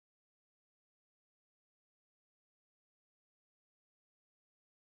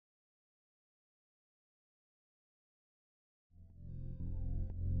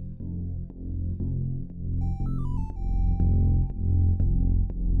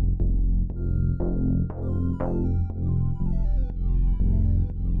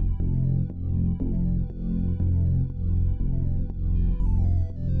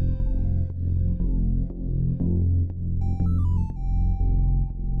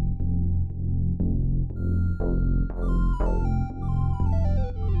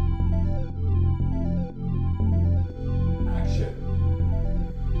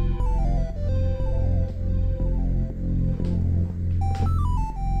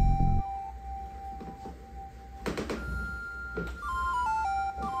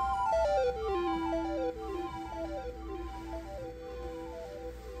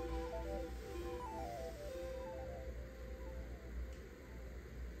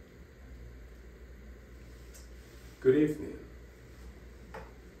Good evening.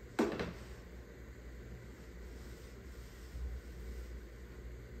 On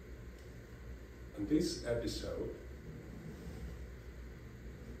this episode,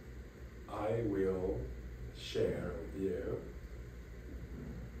 I will share with you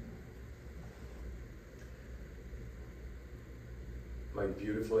my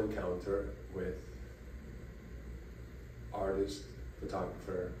beautiful encounter with artist,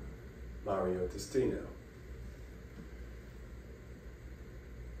 photographer Testino.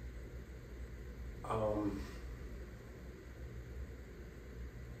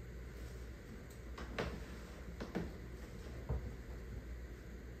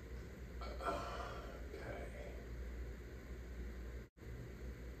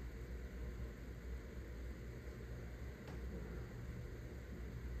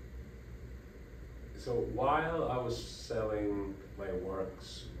 So while I was selling my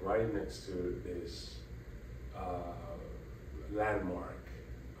works right next to this landmark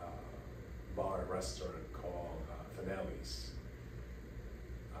bar and restaurant called Finelli's,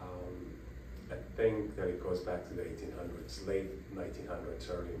 I think that it goes back to the 1800s, late 1900s,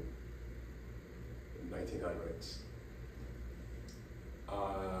 early 1900s.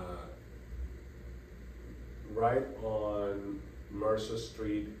 Right on Mercer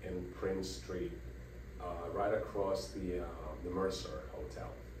Street and Prince Street, right across the Mercer Hotel.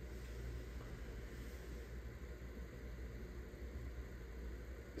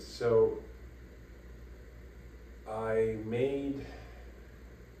 So I made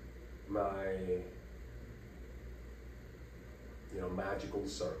my magical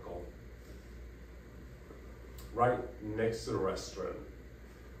circle right next to the restaurant.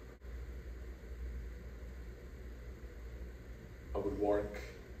 I would work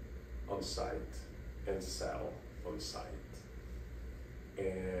on site and sell on site,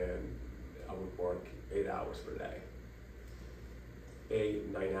 and I would work 8 hours per day.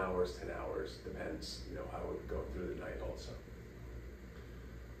 8, 9 hours, 10 hours, depends, I would go through the night also.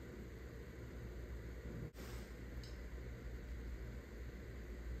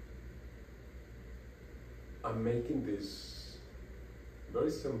 I'm making this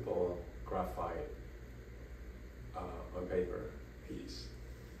very simple graphite on paper piece.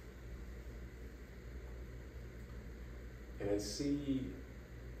 And I see,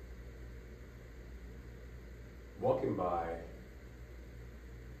 walking by,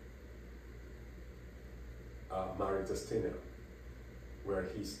 Testino, where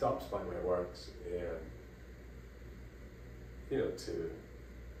he stops by my works and, to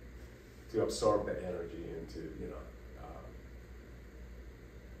absorb the energy and to,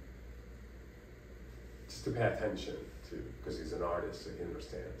 just to pay attention to, because he's an artist, so he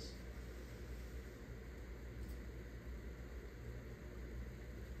understands.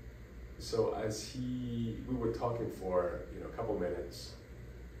 So as we were talking for a couple minutes,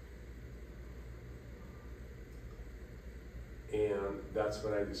 and that's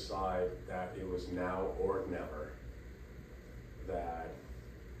when I decided that it was now or never, that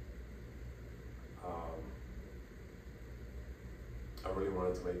I really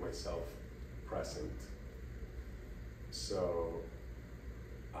wanted to make myself present. So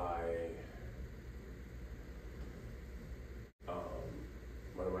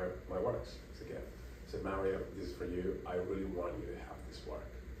one of my works as a gift. I said, Mario, this is for you. I really want you to have this work.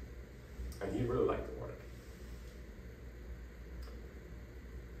 And he really liked the work.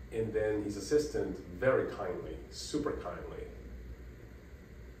 And then his assistant, very kindly, super kindly,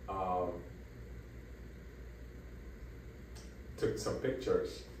 took some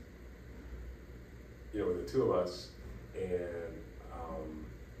pictures, with the two of us, and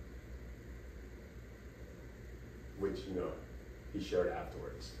which he shared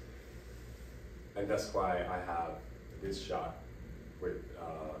afterwards. And that's why I have this shot with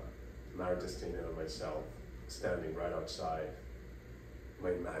Testino and myself standing right outside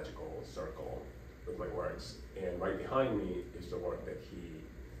my magical circle with my works, and right behind me is the work that he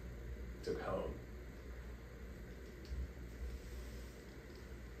took home.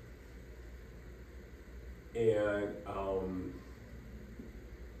 And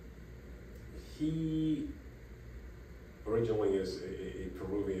he originally is a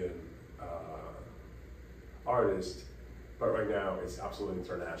Peruvian artist, but right now it's absolutely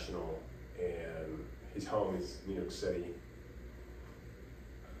international, and his home is New York City,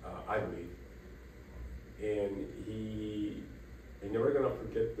 I believe. And I'm never gonna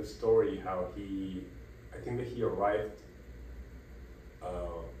forget the story how I think that he arrived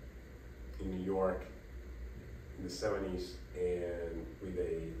in New York in the 70s and with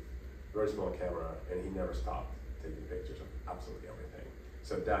a very small camera, and he never stopped taking pictures of absolutely everything.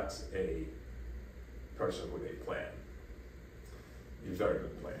 So that's a person with a plan, a very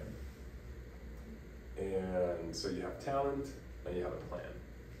good plan. And so you have talent and you have a plan.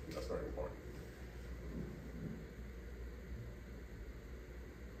 That's very important.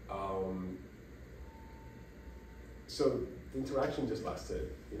 So the interaction just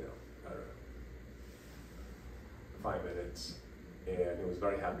lasted, I don't know, 5 minutes, and he was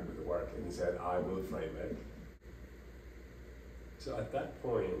very happy with the work, and he said, I will frame it. So at that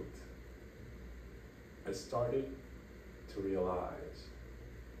point, I started to realize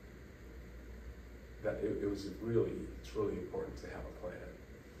that it was really, truly important to have a plan,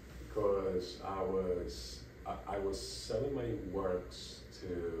 because I was selling my works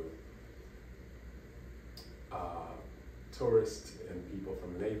to tourists and people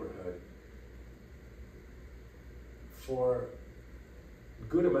from the neighborhood for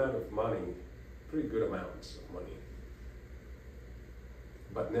good amount of money, pretty good amounts of money,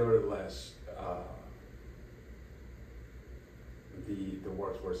 but nevertheless, the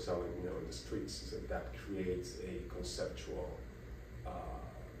works we're selling, in the streets, so that creates a conceptual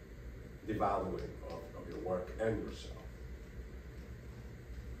devaluing of your work and yourself.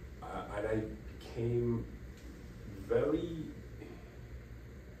 And I became very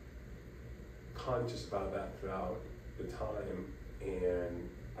conscious about that throughout the time, and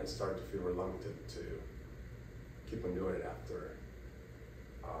I started to feel reluctant to keep on doing it after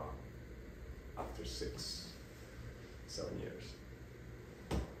 6, 7 years.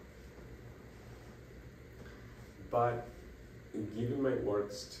 But giving my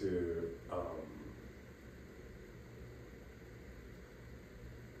works to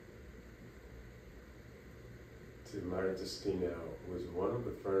Testino was one of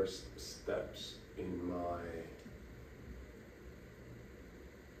the first steps in my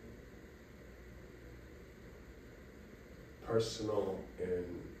personal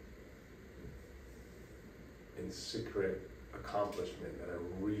and secret accomplishment that I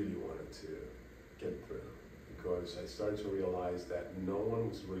really wanted to get through, because I started to realize that no one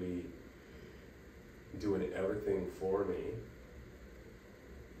was really doing everything for me.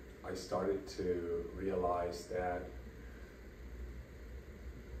 I started to realize that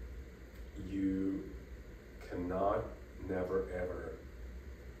you cannot never ever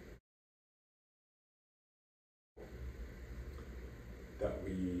that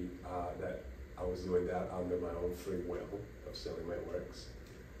I was doing that under my own free will of selling my works.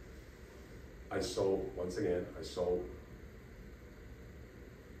 I sold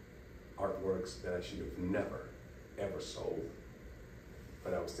artworks that I should have never, ever sold,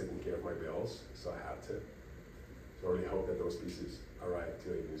 but I was taking care of my bills, so I had to. So I really hope that those pieces arrive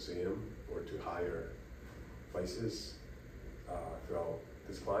to a museum or to higher places throughout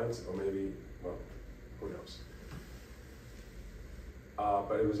these clients, or maybe, well, who knows.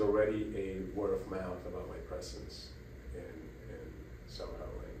 But it was already a word of mouth about my presence in Soho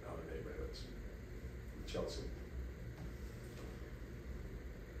and other neighborhoods, Chelsea.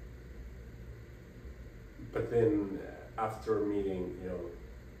 But then after meeting,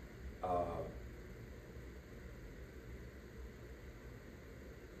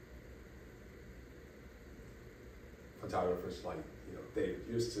 photographers like David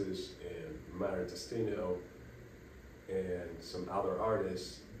Eustace and Testino and some other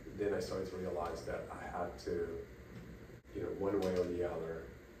artists, then I started to realize that I had to, one way or the other,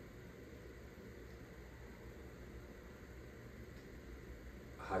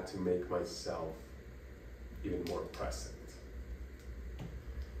 I had to make myself even more present.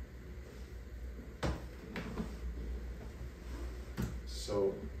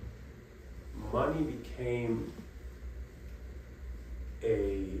 So money became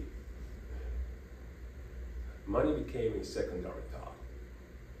a secondary thought.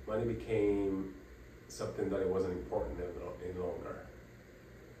 Money became something that it wasn't important any longer.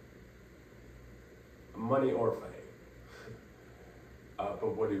 Money or fame.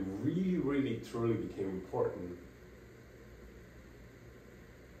 But what it really, really, truly became important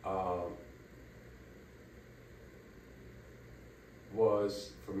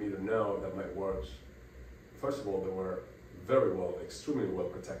was for me to know that my works, first of all, they were very well, extremely well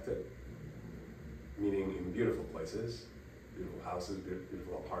protected, meaning in beautiful places, beautiful houses,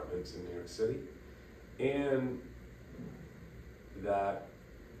 beautiful apartments in New York City, and that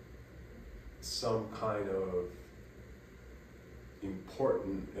some kind of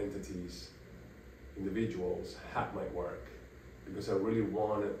important entities, individuals, had my work, because I really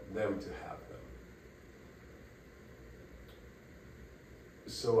wanted them to have them.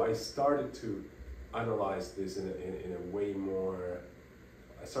 So I started to analyze this in a way more,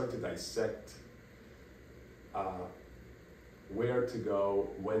 I started to dissect where to go,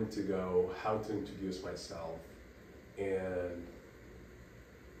 when to go, how to introduce myself, and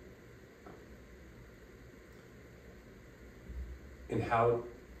how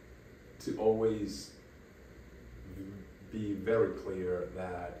to always be very clear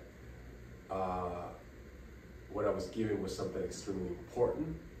that what I was giving was something extremely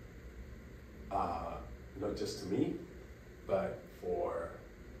important, not just to me, but for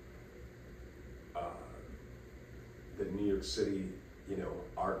the New York City,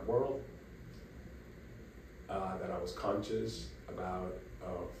 art world. That I was conscious about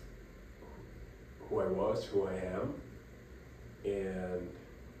of who I was, who I am, and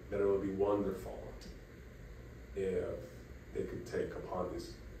that it would be wonderful if they could take upon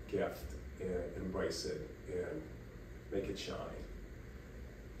this gift and embrace it and make it shine.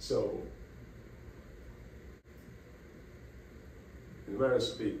 So, in a manner to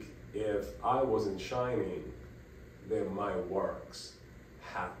speak, if I wasn't shining, then my works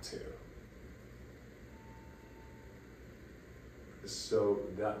had to. So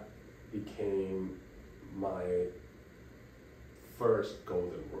that became my first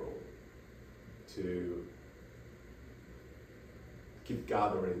golden rule, to keep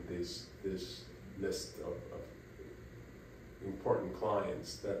gathering this list of important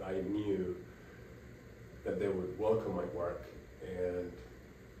clients that I knew that they would welcome my work and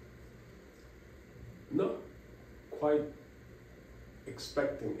not quite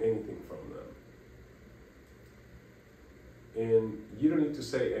expecting anything from them. And you don't need to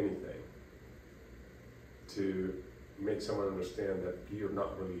say anything to make someone understand that you're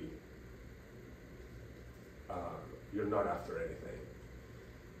not really, you're not after anything.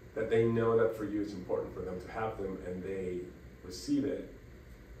 That they know that for you it's important for them to have them, and they receive it,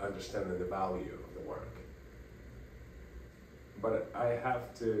 understanding the value of the work. But I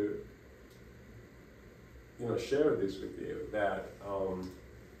have to, share this with you, that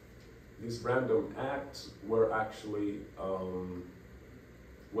these random acts were actually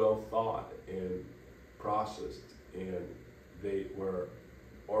well thought and processed, and they were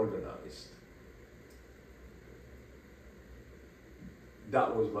organized.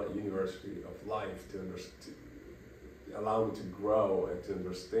 That was my university of life, to allow me to grow and to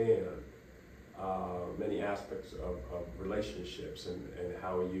understand many aspects of relationships and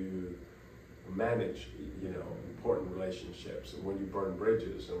how you manage, important relationships, and when you burn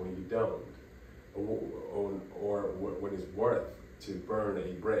bridges and when you don't, or when it's worth to burn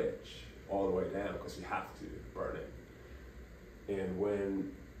a bridge all the way down because you have to burn it, and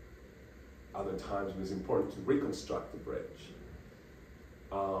when other times when it's important to reconstruct the bridge.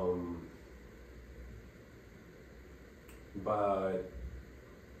 But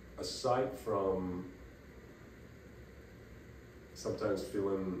aside from sometimes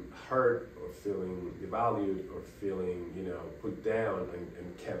feeling hurt or feeling devalued or feeling, put down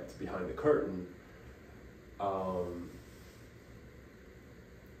and kept behind the curtain,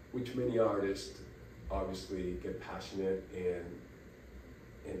 which many artists obviously get passionate and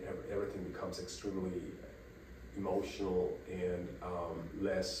everything becomes extremely emotional and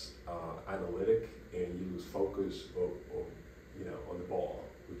less analytic, and you lose focus on the ball,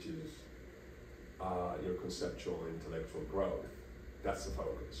 which is your conceptual and intellectual growth. That's the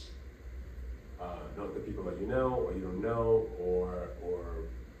focus. Not the people that you know or you don't know, or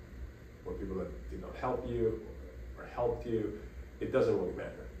people that did not help you or helped you. It doesn't really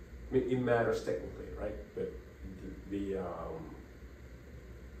matter. I mean, it matters technically, right? But the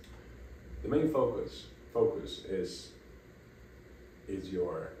main focus is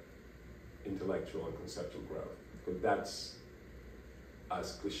your intellectual and conceptual growth. But that's,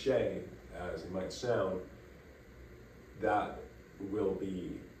 as cliche as it might sound, that will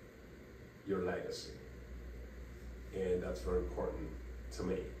be your legacy. And that's very important to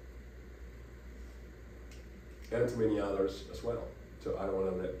me. And to many others as well. So I don't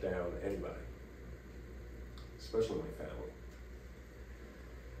want to let down anybody, especially my family.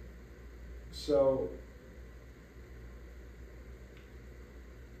 So,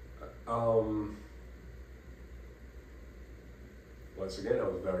 once again, I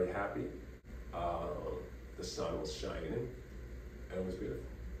was very happy. The sun was shining, and it was beautiful.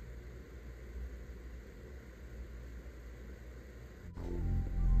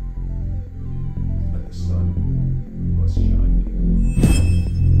 And the sun was shining.